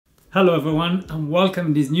Hello everyone and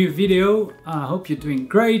welcome to this new video. I hope you're doing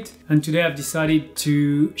great, and today I've decided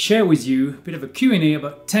to share with you a bit of a Q&A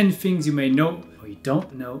about 10 things you may know or you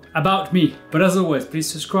don't know about me. But as always, please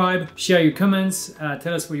subscribe, share your comments,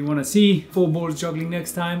 tell us what you want to see. 4 balls juggling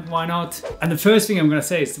next time, why not? And the first thing I'm going to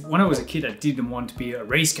say is that when I was a kid I didn't want to be a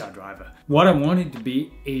race car driver. What I wanted to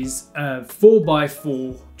be is a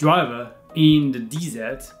 4x4 driver in the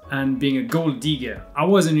desert and being a gold digger. I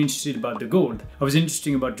wasn't interested about the gold. I was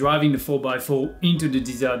interested about driving the 4x4 into the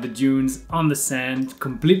desert, the dunes, on the sand,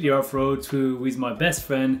 completely off-road with my best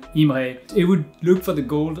friend, Imre. He would look for the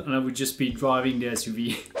gold and I would just be driving the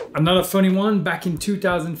SUV. Another funny one, back in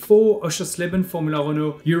 2004, Oschersleben Formula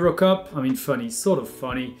Renault Euro Cup. I mean funny, sort of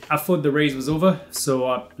funny. I thought the race was over, so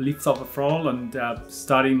I lifted off a throttle and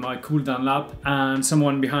started my cool down lap, and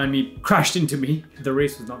someone behind me crashed into me. The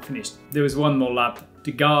race was not finished. There was one more lap.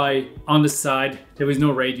 The guy on the side, there was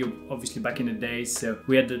no radio obviously back in the day, so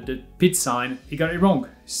we had the pit sign. He got it wrong,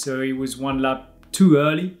 so he was one lap too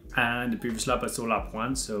early, and the previous lap I saw lap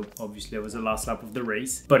 1, so obviously it was the last lap of the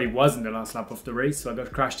race, but it wasn't the last lap of the race, so I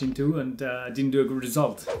got crashed into and I didn't do a good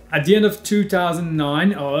result. At the end of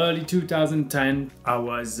 2009 or early 2010, I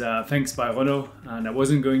was thanks by Renault, and I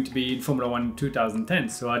wasn't going to be in Formula 1 in 2010,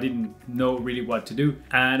 so I didn't know really what to do,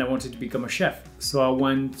 and I wanted to become a chef. So I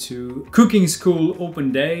went to cooking school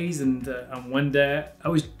open days, and one day I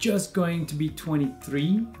was just going to be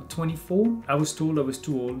 23 or 24. I was told I was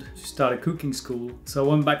too old to start a cooking school, so I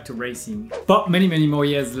went back to racing. But many more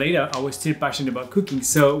years later, I was still passionate about cooking.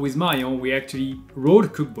 So with Marion, we actually wrote a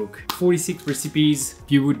cookbook, 46 recipes.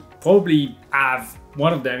 You would probably have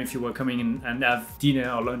one of them if you were coming in and have dinner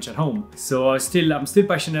or lunch at home. So I'm still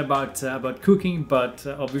passionate about cooking, but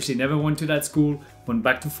obviously never went to that school. Went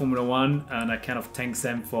back to Formula 1, and I kind of thanks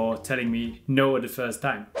them for telling me no at the first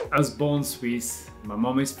time. I was born Swiss, my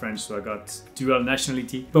mom is French, so I got dual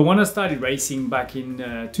nationality. But when I started racing back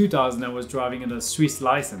in 2000, I was driving under a Swiss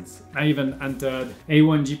license. I even entered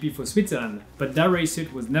A1 GP for Switzerland, but that race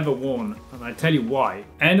suit was never worn, and I tell you why.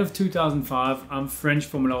 End of 2005, I'm French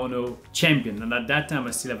Formula Renault champion, and at that time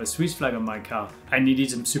I still have a Swiss flag on my car. I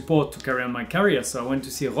needed some support to carry on my career, so I went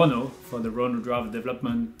to see Renault for the Renault Driver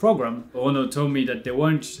Development Program. Renault told me that they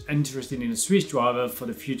weren't interested in a Swiss driver for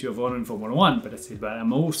the future of Renault in Formula 1, but I said, but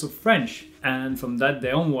I'm also French. And from that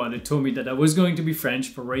day onward, they told me that I was going to be French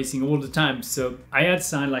for racing all the time. So I had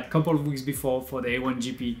signed like a couple of weeks before for the A1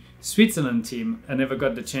 GP Switzerland team. I never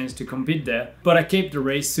got the chance to compete there, but I kept the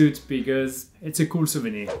race suit because it's a cool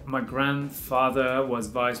souvenir. My grandfather was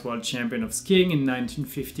vice world champion of skiing in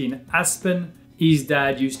 1915 Aspen. His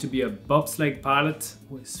dad used to be a bobsleigh pilot,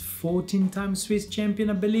 was 14-time Swiss champion,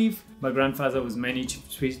 I believe. My grandfather was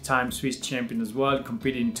many-time Swiss champion as well,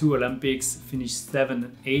 competed in 2 Olympics, finished 7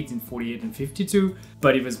 and 8 in 48 and 52,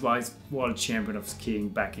 but he was vice world champion of skiing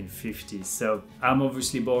back in 50. So I'm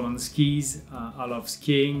obviously born on the skis. I love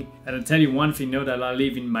skiing. And I'll tell you one thing, now that I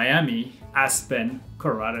live in Miami, Aspen,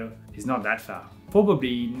 Colorado is not that far.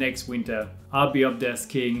 Probably next winter I'll be up there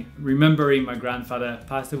skiing, remembering my grandfather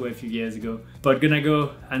passed away a few years ago, but gonna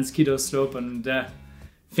go and ski those slopes and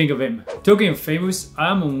think of him. Talking of famous,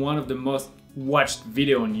 I'm on one of the most watched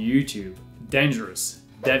video on YouTube, Dangerous.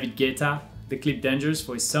 David Guetta, the clip Dangerous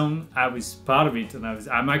for his song, I was part of it, and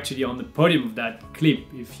I'm actually on the podium of that clip.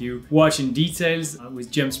 If you watch in details,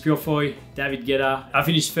 with James Purefoy, David Guetta, I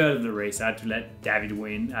finished third of the race. I had to let David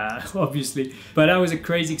win, obviously. But that was a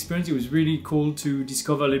crazy experience. It was really cool to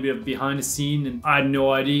discover a little bit of behind the scene, and I had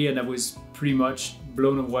no idea, and I was pretty much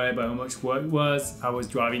blown away by how much work it was. I was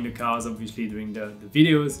driving the cars, obviously, doing the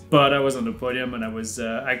videos, but I was on the podium and I was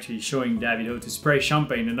actually showing David how to spray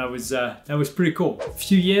champagne, and that was pretty cool. A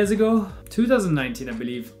few years ago, 2019, I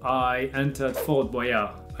believe, I entered Fort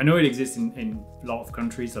Boyard. I know it exists in a lot of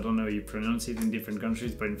countries. I don't know how you pronounce it in different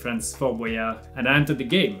countries, but in France, Fort Boyard. And I entered the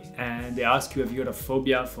game, and they ask you, have you got a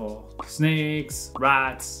phobia for snakes,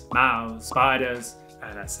 rats, mouse, spiders?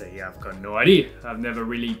 And I say, yeah, I've got no idea. I've never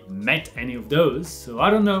really met any of those, so I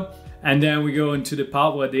don't know. And then we go into the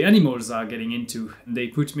part where the animals are getting into, and they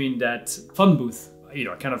put me in that phone booth. You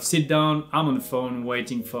know, I kind of sit down, I'm on the phone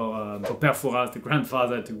waiting for Père Fouras, the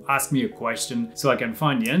grandfather, to ask me a question so I can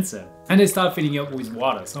find the answer. And they start filling up with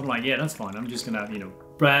water. So I'm like, yeah, that's fine. I'm just gonna,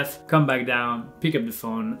 breath, come back down, pick up the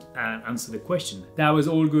phone and answer the question. That was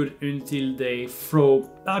all good until they throw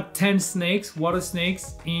about 10 snakes, water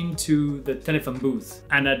snakes, into the telephone booth.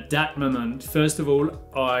 And at that moment, first of all,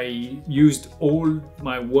 I used all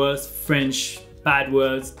my worst French bad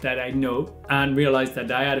words that I know and realized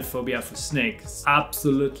that I had a phobia for snakes.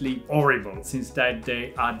 Absolutely horrible. Since that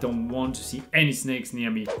day, I don't want to see any snakes near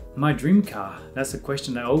me. My dream car, that's a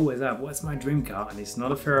question I always have. What's my dream car? And it's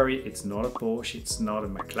not a Ferrari, it's not a Porsche, it's not a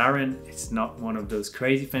McLaren, it's not one of those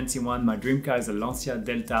crazy fancy ones. My dream car is a Lancia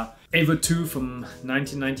Delta Evo 2 from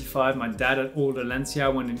 1995. My dad had all the Lancia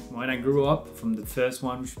when I grew up, from the first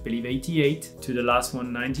one, which I believe 88, to the last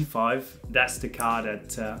one, 95. That's the car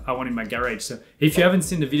that I want in my garage. So if you haven't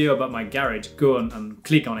seen the video about my garage, go on and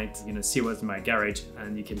click on it, see what's in my garage,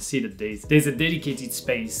 and you can see that there's a dedicated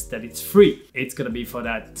space that it's free. It's gonna be for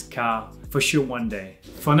that car for sure one day.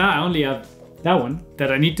 For now, I only have that one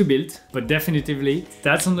that I need to build, but definitively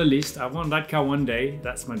that's on the list. I want that car one day.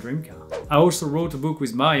 That's my dream car. I also wrote a book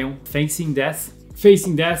with Marion, Facing Death.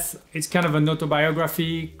 Facing Death, it's kind of an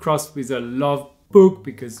autobiography crossed with a love book,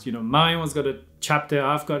 because Marion's got a chapter,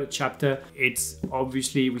 I've got a chapter. It's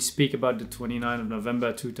obviously, we speak about the 29th of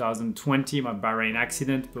November 2020, my Bahrain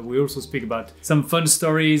accident, but we also speak about some fun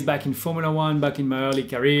stories back in Formula 1, back in my early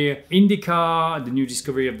career, IndyCar, the new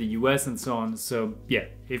discovery of the US, and so on. So yeah,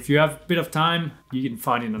 if you have a bit of time, you can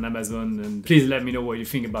find it on Amazon, and please let me know what you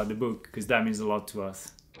think about the book, because that means a lot to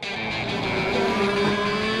us.